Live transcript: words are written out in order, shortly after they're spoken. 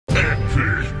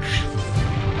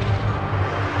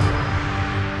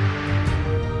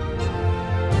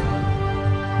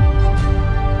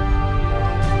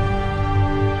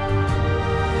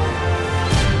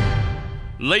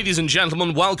Ladies and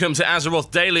gentlemen, welcome to Azeroth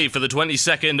Daily for the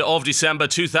 22nd of December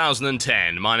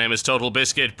 2010. My name is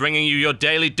TotalBiscuit, bringing you your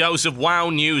daily dose of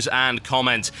WoW news and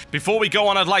comment. Before we go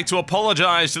on, I'd like to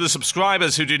apologize to the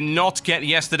subscribers who did not get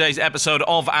yesterday's episode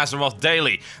of Azeroth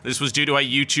Daily. This was due to a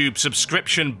YouTube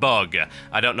subscription bug.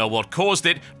 I don't know what caused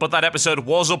it, but that episode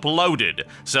was uploaded.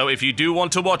 So if you do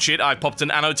want to watch it, I've popped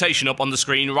an annotation up on the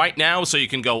screen right now, so you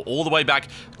can go all the way back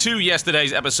to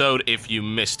yesterday's episode if you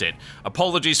missed it.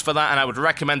 Apologies for that, and I would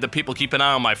recommend that people keep an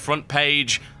eye on my front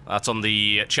page. That's on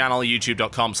the channel,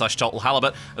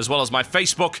 youtube.com/TotalHalibut, as well as my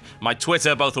Facebook, my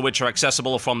Twitter, both of which are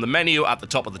accessible from the menu at the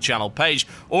top of the channel page,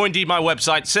 or indeed my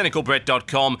website,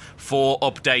 cynicalbrit.com, for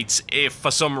updates if,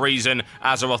 for some reason,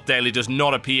 Azeroth Daily does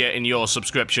not appear in your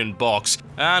subscription box.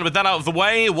 And with that out of the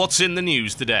way, what's in the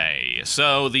news today?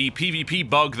 So, the PvP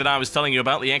bug that I was telling you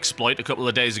about, the exploit, a couple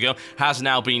of days ago, has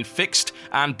now been fixed,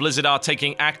 and Blizzard are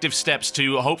taking active steps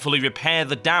to hopefully repair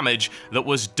the damage that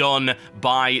was done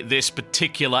by this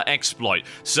particular exploit.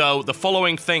 So the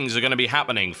following things are going to be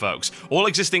happening, folks. All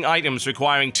existing items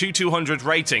requiring 200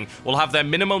 rating will have their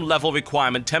minimum level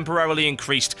requirement temporarily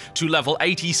increased to level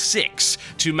 86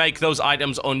 to make those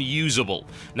items unusable.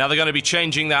 Now they're going to be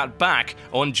changing that back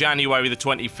on January the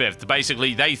 25th.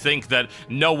 Basically, they think that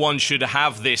no one should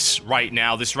have this right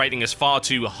now. This rating is far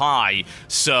too high,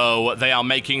 so they are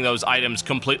making those items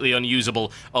completely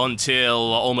unusable until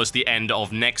almost the end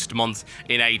of next month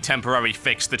in a temporary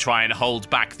fix to try and hold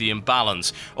back the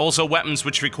imbalance. Also, weapons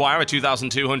which require a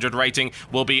 2200 rating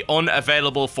will be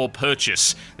unavailable for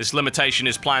purchase. This limitation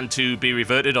is planned to be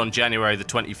reverted on January the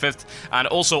 25th, and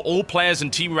also all players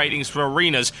and team ratings for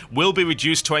arenas will be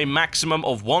reduced to a maximum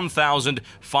of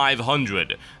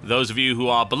 1500. Those of you who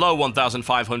are below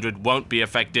 1500 won't be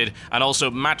affected, and also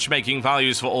matchmaking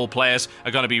values for all players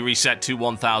are going to be reset to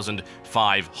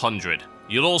 1500.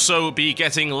 You'll also be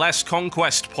getting less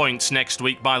conquest points next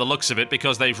week by the looks of it,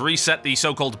 because they've reset the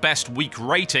so-called best week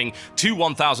rating to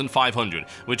 1500,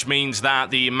 which means that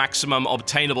the maximum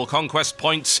obtainable conquest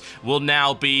points will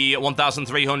now be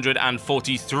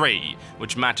 1343,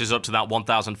 which matches up to that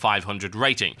 1500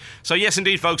 rating. So yes,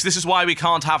 indeed, folks, this is why we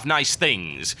can't have nice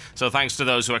things. So thanks to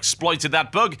those who exploited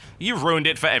that bug, you've ruined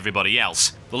it for everybody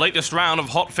else. The latest round of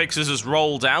hotfixes has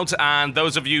rolled out, and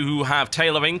those of you who have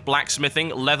tailoring,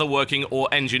 blacksmithing, leatherworking, or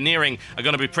engineering are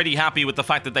going to be pretty happy with the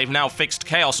fact that they've now fixed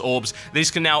Chaos Orbs. These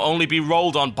can now only be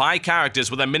rolled on by characters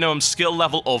with a minimum skill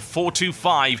level of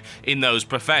 425 in those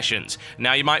professions.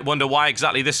 Now, you might wonder why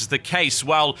exactly this is the case.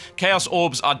 Well, Chaos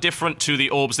Orbs are different to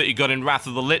the orbs that you got in Wrath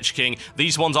of the Lich King.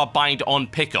 These ones are bind on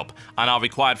pickup and are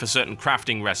required for certain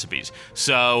crafting recipes.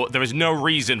 So there is no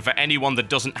reason for anyone that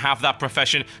doesn't have that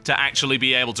profession to actually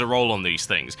be able to roll on these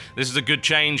things. This is a good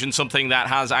change and something that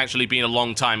has actually been a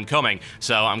long time coming,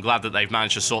 so I'm glad that they've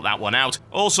managed to sort that one out.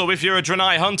 Also, if you're a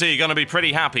Draenei hunter, you're going to be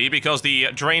pretty happy, because the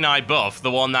Draenei buff, the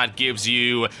one that gives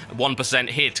you 1%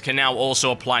 hit, can now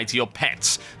also apply to your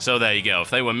pets. So there you go.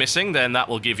 If they were missing, then that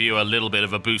will give you a little bit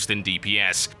of a boost in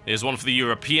DPS. Here's one for the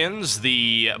Europeans.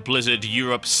 The Blizzard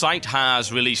Europe site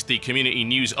has released the community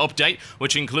news update,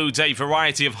 which includes a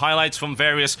variety of highlights from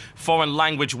various foreign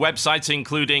language websites,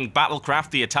 including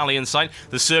Battlecraft, the Italian site,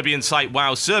 the Serbian site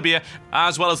WoW Serbia,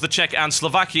 as well as the Czech and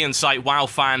Slovakian site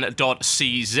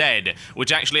wowfan.cz,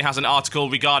 which actually has an article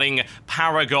regarding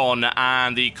Paragon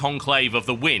and the Conclave of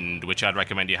the Wind, which I'd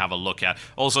recommend you have a look at.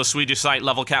 Also, Swedish site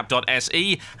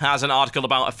levelcap.se has an article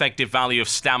about effective value of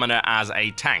stamina as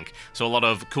a tank. So a lot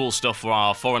of cool stuff for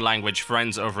our foreign language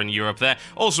friends over in Europe there.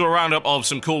 Also a roundup of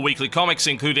some cool weekly comics,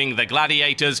 including The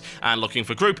Gladiators and Looking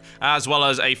for Group, as well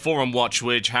as a forum watch,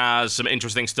 which has some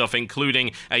interesting stuff,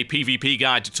 including a PvP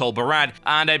guide to Tol Barad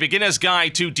and a beginner's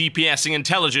guide to DPSing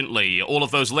intelligently. All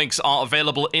of those links are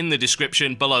available in the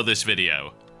description below this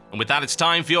video. And with that, it's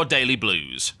time for your Daily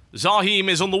Blues. Zahim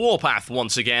is on the warpath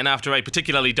once again after a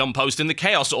particularly dumb post in the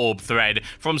Chaos Orb thread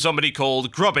from somebody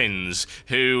called Grubbins,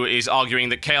 who is arguing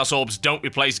that Chaos Orbs don't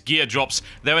replace gear drops.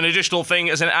 They're an additional thing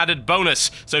as an added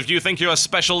bonus. So if you think you're a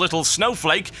special little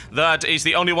snowflake that is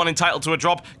the only one entitled to a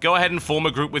drop, go ahead and form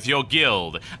a group with your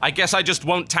guild. I guess I just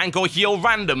won't tank or heal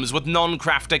randoms with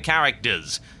non-crafter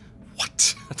characters.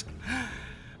 What?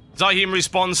 Zahim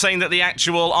responds saying that the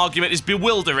actual argument is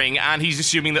bewildering, and he's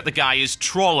assuming that the guy is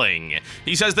trolling.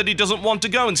 He says that he doesn't want to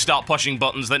go and start pushing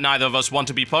buttons that neither of us want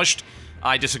to be pushed.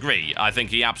 I disagree. I think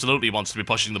he absolutely wants to be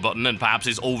pushing the button, and perhaps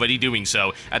is already doing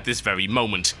so at this very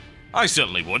moment. I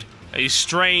certainly would. A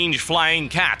strange flying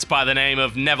cat by the name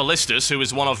of Nevelistus, who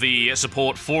is one of the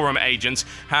support forum agents,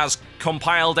 has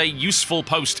compiled a useful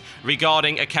post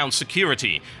regarding account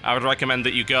security. I would recommend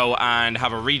that you go and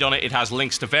have a read on it. It has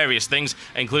links to various things,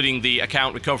 including the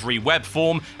account recovery web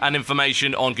form and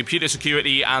information on computer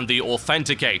security and the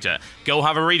authenticator. Go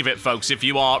have a read of it, folks, if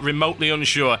you are remotely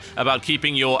unsure about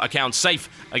keeping your account safe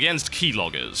against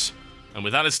keyloggers. And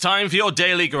with that, it's time for your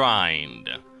daily grind.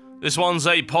 This one's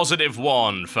a positive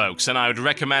one, folks, and I would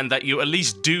recommend that you at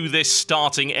least do this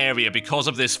starting area because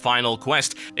of this final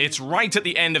quest. It's right at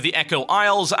the end of the Echo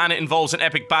Isles, and it involves an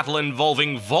epic battle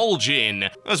involving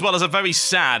Vol'jin, as well as a very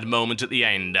sad moment at the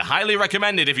end. Highly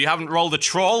recommended if you haven't rolled a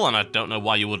troll, and I don't know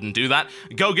why you wouldn't do that.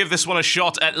 Go give this one a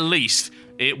shot at least.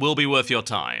 It will be worth your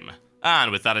time.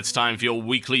 And with that, it's time for your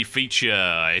weekly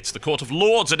feature. It's the Court of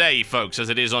Law today, folks, as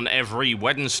it is on every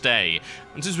Wednesday.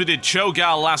 And since we did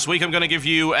Cho'Gall last week, I'm going to give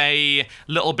you a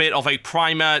little bit of a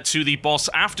primer to the boss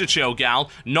after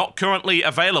Cho'Gall, not currently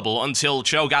available until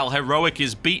Cho'Gall Heroic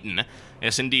is beaten.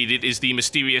 Yes, indeed, it is the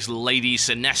mysterious Lady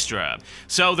Sinestra.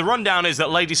 So the rundown is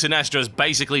that Lady Sinestra is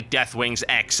basically Deathwing's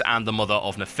ex and the mother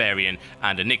of Nefarian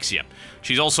and Onyxia.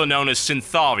 She's also known as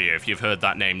Syntharia, if you've heard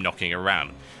that name knocking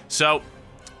around. So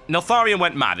Neltharion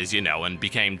went mad, as you know, and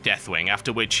became Deathwing,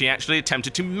 after which he actually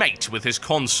attempted to mate with his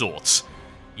consorts.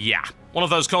 Yeah, one of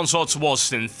those consorts was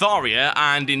Syntharia,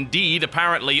 and indeed,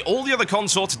 apparently, all the other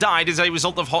consorts died as a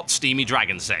result of hot, steamy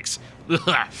dragon sex.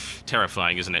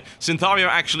 Terrifying, isn't it? Syntharia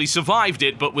actually survived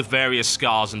it, but with various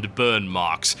scars and burn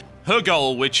marks. Her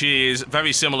goal, which is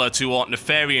very similar to what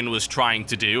Nefarian was trying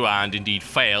to do, and indeed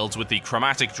failed with the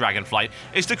chromatic dragonflight,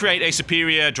 is to create a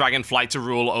superior dragonflight to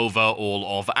rule over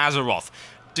all of Azeroth.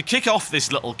 To kick off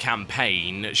this little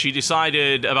campaign, she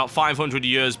decided about 500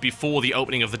 years before the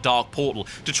opening of the Dark Portal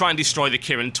to try and destroy the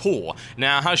Kirin Tor.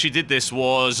 Now, how she did this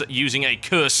was using a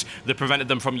curse that prevented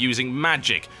them from using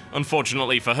magic.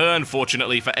 Unfortunately for her,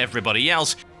 unfortunately for everybody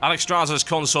else, Alexstrasza's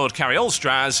consort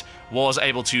Cariolstraz was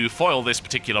able to foil this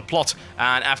particular plot,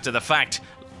 and after the fact,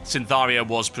 Syntharia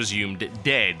was presumed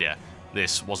dead.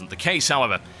 This wasn't the case,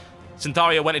 however.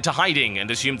 Syntharia went into hiding and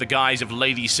assumed the guise of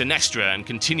Lady Sinestra and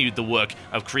continued the work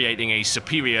of creating a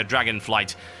superior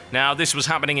dragonflight. Now, this was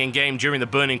happening in-game during the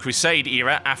Burning Crusade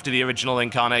era after the original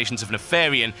incarnations of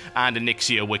Nefarian and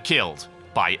Onyxia were killed.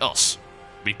 By us.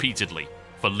 Repeatedly.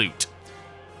 For loot.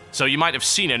 So you might have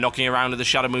seen her knocking around in the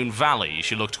Shadowmoon Valley.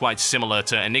 She looked quite similar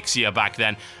to Onyxia back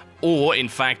then. Or, in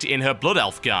fact, in her Blood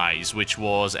Elf guise, which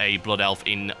was a Blood Elf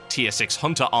in Tier 6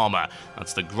 Hunter armor.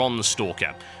 That's the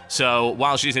Gronstalker. So,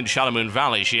 while she's in Shadowmoon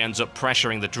Valley, she ends up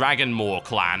pressuring the Dragonmoor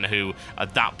clan, who,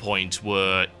 at that point,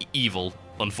 were evil,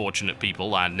 unfortunate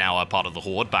people, and now are part of the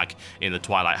Horde back in the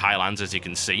Twilight Highlands, as you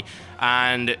can see.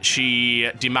 And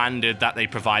she demanded that they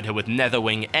provide her with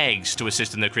Netherwing eggs to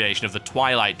assist in the creation of the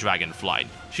Twilight Dragonflight.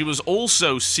 She was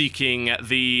also seeking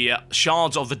the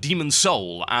Shards of the Demon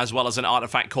Soul, as well as an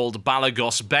artifact called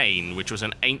Balagos Bane, which was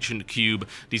an ancient cube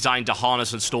designed to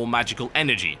harness and store magical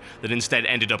energy, that instead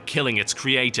ended up killing its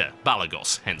creator,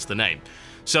 Balagos, hence the name.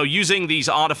 So using these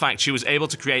artifacts, she was able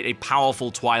to create a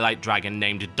powerful Twilight Dragon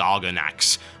named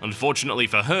Dargonax. Unfortunately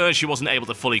for her, she wasn't able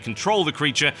to fully control the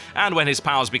creature, and when his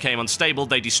powers became unstable,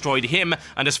 they destroyed him,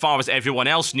 and as far as everyone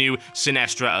else knew,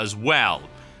 Sinestra as well.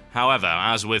 However,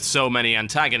 as with so many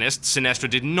antagonists, Sinestra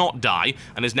did not die,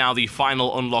 and is now the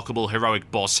final unlockable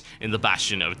heroic boss in the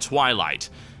Bastion of Twilight.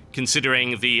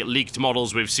 Considering the leaked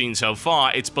models we've seen so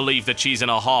far, it's believed that she's in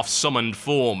a half-summoned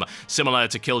form, similar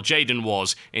to Kil'jaeden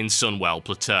was in Sunwell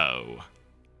Plateau.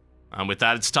 And with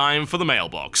that, it's time for the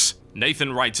mailbox.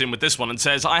 Nathan writes in with this one and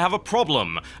says, I have a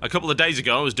problem. A couple of days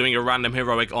ago, I was doing a random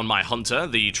heroic on my hunter.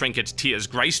 The trinket Tyr's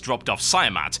Grace dropped off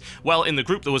Siamat. Well, in the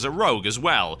group there was a rogue as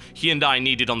well. He and I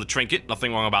needed on the trinket.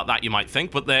 Nothing wrong about that, you might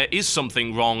think, but there is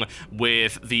something wrong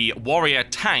with the warrior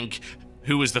tank,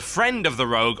 who was the friend of the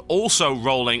rogue, also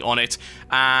rolling on it,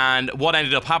 and what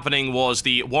ended up happening was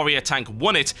the warrior tank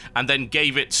won it and then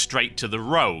gave it straight to the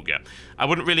rogue. I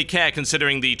wouldn't really care,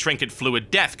 considering the trinket Fluid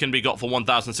Death can be got for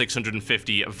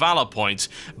 1,650 Valor points,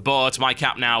 but my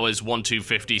cap now is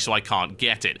 1,250, so I can't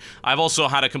get it. I've also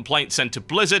had a complaint sent to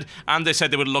Blizzard, and they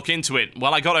said they would look into it.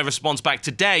 Well, I got a response back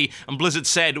today, and Blizzard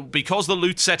said because the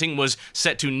loot setting was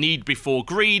set to need before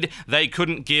greed, they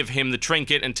couldn't give him the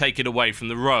trinket and take it away from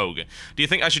the rogue. Do you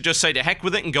think I should just say to heck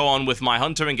with it and go on with my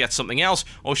hunter and get something else,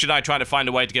 or should I try to find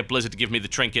a way to get Blizzard to give me the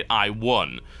trinket I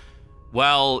won?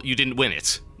 Well, you didn't win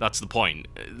it. That's the point.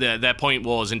 Their point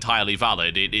was entirely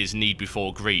valid. It is need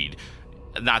before greed.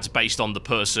 That's based on the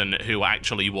person who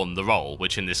actually won the role,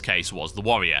 which in this case was the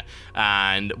warrior.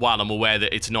 And while I'm aware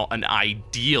that it's not an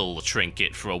ideal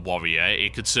trinket for a warrior,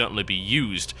 it could certainly be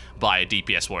used by a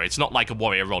DPS warrior. It's not like a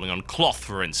warrior rolling on cloth,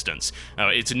 for instance.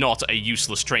 It's not a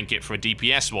useless trinket for a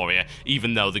DPS warrior,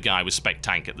 even though the guy was spec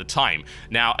tank at the time.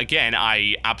 Now, again,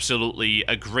 I absolutely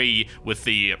agree with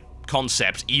the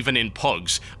concept, even in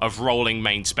pugs, of rolling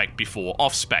main spec before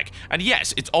off spec. And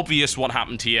yes, it's obvious what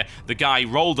happened here. The guy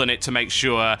rolled on it to make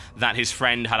sure that his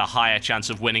friend had a higher chance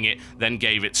of winning it, then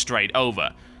gave it straight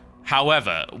over.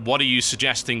 However, what are you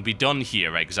suggesting be done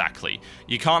here exactly?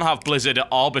 You can't have Blizzard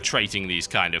arbitrating these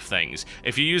kind of things.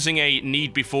 If you're using a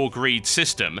need before greed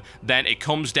system, then it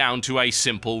comes down to a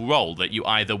simple roll that you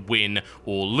either win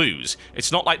or lose.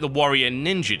 It's not like the warrior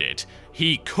ninja'd it.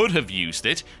 He could have used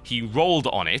it, he rolled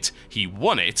on it, he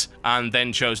won it, and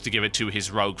then chose to give it to his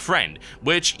rogue friend,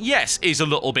 which, yes, is a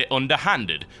little bit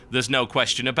underhanded. There's no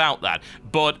question about that.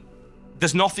 But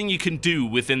there's nothing you can do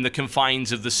within the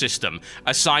confines of the system,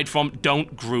 aside from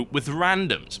don't group with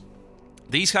randoms.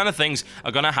 These kind of things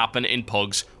are going to happen in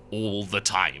pugs all the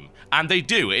time. And they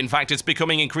do. In fact, it's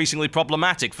becoming increasingly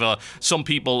problematic for some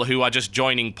people who are just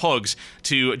joining pugs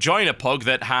to join a pug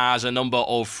that has a number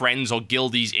of friends or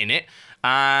guildies in it,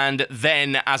 and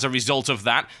then, as a result of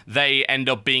that, they end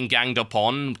up being ganged up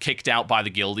on, kicked out by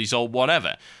the guildies, or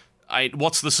whatever.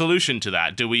 What's the solution to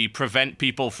that? Do we prevent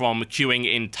people from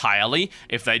queuing entirely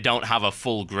if they don't have a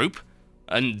full group?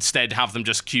 Instead, have them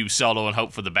just queue solo and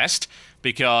hope for the best?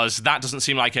 Because that doesn't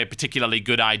seem like a particularly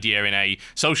good idea in a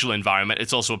social environment.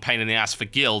 It's also a pain in the ass for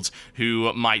guilds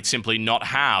who might simply not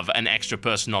have an extra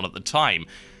person on at the time.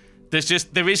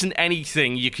 There isn't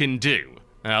anything you can do.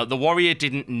 The warrior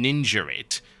didn't ninja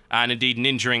it. And indeed,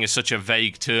 ninjaing is such a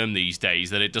vague term these days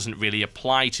that it doesn't really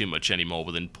apply too much anymore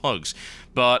within pugs.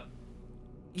 But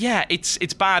yeah, it's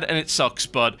bad and it sucks,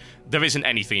 but there isn't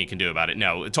anything you can do about it.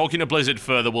 No, talking to Blizzard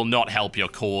further will not help your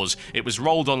cause. It was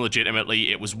rolled on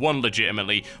legitimately, it was won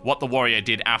legitimately. What the warrior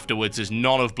did afterwards is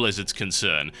none of Blizzard's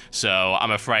concern. So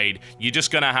I'm afraid you're just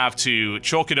gonna have to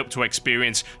chalk it up to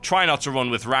experience, try not to run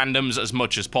with randoms as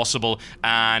much as possible,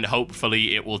 and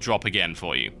hopefully it will drop again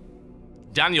for you.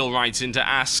 Daniel writes in to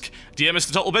ask, "Dear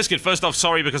Mr. TotalBiscuit, first off,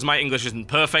 sorry because my English isn't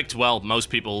perfect. Well, most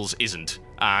people's isn't.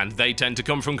 And they tend to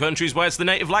come from countries where it's the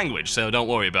native language, so don't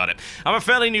worry about it. I'm a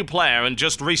fairly new player, and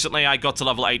just recently I got to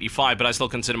level 85, but I still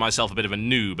consider myself a bit of a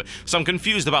noob. So I'm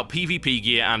confused about PvP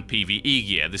gear and PvE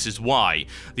gear. This is why.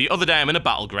 The other day I'm in a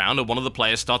battleground, and one of the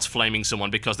players starts flaming someone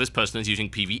because this person is using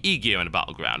PvE gear in a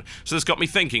battleground. So this got me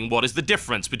thinking, what is the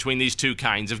difference between these two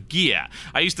kinds of gear?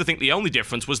 I used to think the only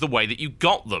difference was the way that you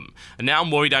got them. And now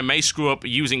I'm worried I may screw up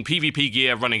using PvP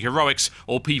gear running heroics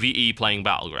or PvE playing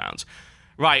battlegrounds."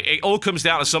 Right, it all comes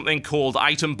down to something called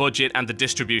item budget and the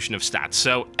distribution of stats.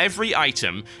 So every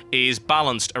item is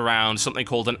balanced around something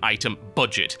called an item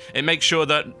budget. It makes sure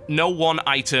that no one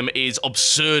item is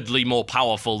absurdly more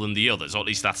powerful than the others, or at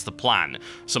least that's the plan.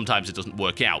 Sometimes it doesn't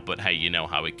work out, but hey, you know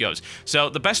how it goes. So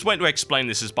the best way to explain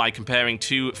this is by comparing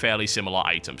two fairly similar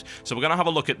items. So we're going to have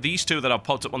a look at these two that I've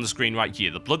popped up on the screen right here.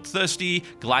 The Bloodthirsty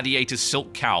Gladiator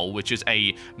Silk Cowl, which is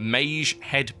a mage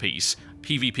headpiece,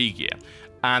 PvP gear.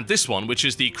 And this one, which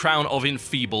is the Crown of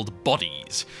Enfeebled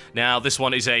Bodies. Now, this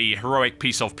one is a heroic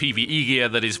piece of PvE gear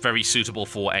that is very suitable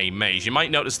for a mage. You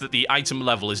might notice that the item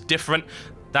level is different.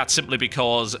 That's simply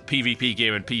because PvP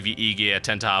gear and PvE gear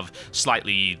tend to have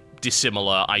slightly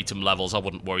dissimilar item levels. I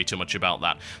wouldn't worry too much about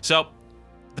that. So,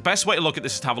 the best way to look at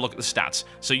this is to have a look at the stats.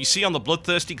 So you see on the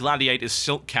Bloodthirsty Gladiator's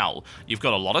Silk Cowl, you've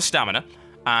got a lot of stamina,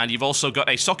 and you've also got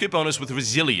a socket bonus with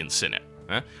resilience in it.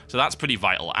 So that's pretty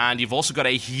vital, and you've also got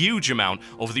a huge amount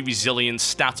of the resilience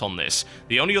stat on this.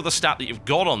 The only other stat that you've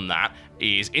got on that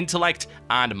is intellect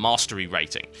and mastery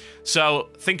rating. So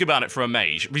think about it for a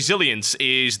mage. Resilience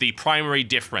is the primary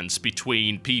difference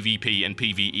between PvP and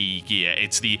PvE gear.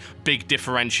 It's the big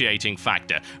differentiating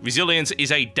factor. Resilience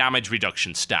is a damage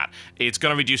reduction stat. It's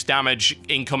going to reduce damage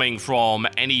incoming from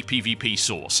any PvP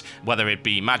source, whether it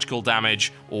be magical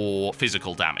damage or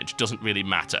physical damage. Doesn't really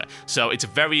matter. So it's a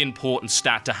very important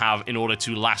stat to have in order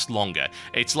to last longer.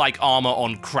 It's like armor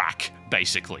on crack,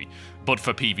 basically, but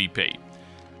for PvP.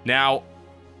 Now,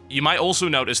 you might also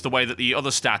notice the way that the other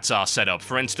stats are set up.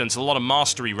 For instance, a lot of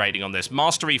mastery rating on this.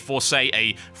 Mastery for, say,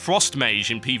 a Frost Mage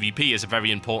in PvP is a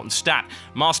very important stat.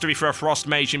 Mastery for a Frost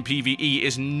Mage in PvE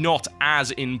is not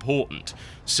as important.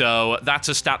 So that's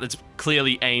a stat that's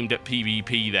clearly aimed at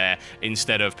PvP there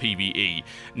instead of PvE.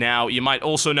 Now, you might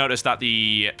also notice that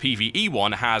the PvE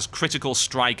one has critical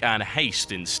strike and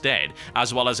haste instead,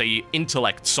 as well as a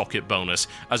intellect socket bonus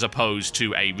as opposed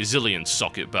to a resilience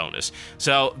socket bonus.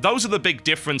 So those are the big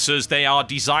differences. They are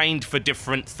designed for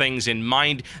different things in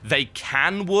mind. They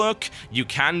can work. You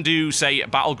can do, say,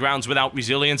 Battlegrounds without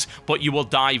resilience, but you will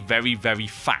die very, very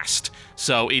fast.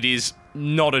 So it is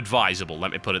not advisable,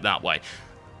 let me put it that way.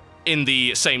 In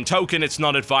the same token, it's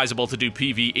not advisable to do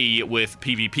PvE with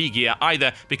PvP gear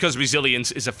either, because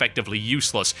resilience is effectively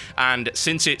useless, and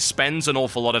since it spends an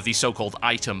awful lot of the so-called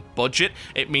item budget,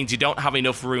 it means you don't have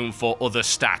enough room for other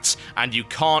stats, and you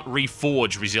can't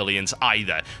reforge resilience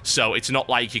either, so it's not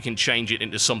like you can change it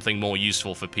into something more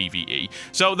useful for PvE.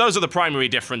 So those are the primary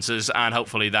differences, and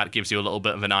hopefully that gives you a little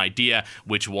bit of an idea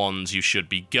which ones you should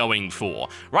be going for.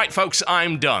 Right, folks,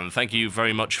 I'm done. Thank you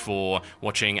very much for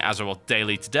watching Azeroth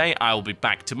Daily today. I'll be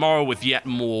back tomorrow with yet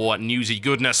more newsy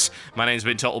goodness. My name's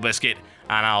been TotalBiscuit,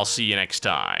 and I'll see you next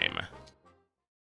time.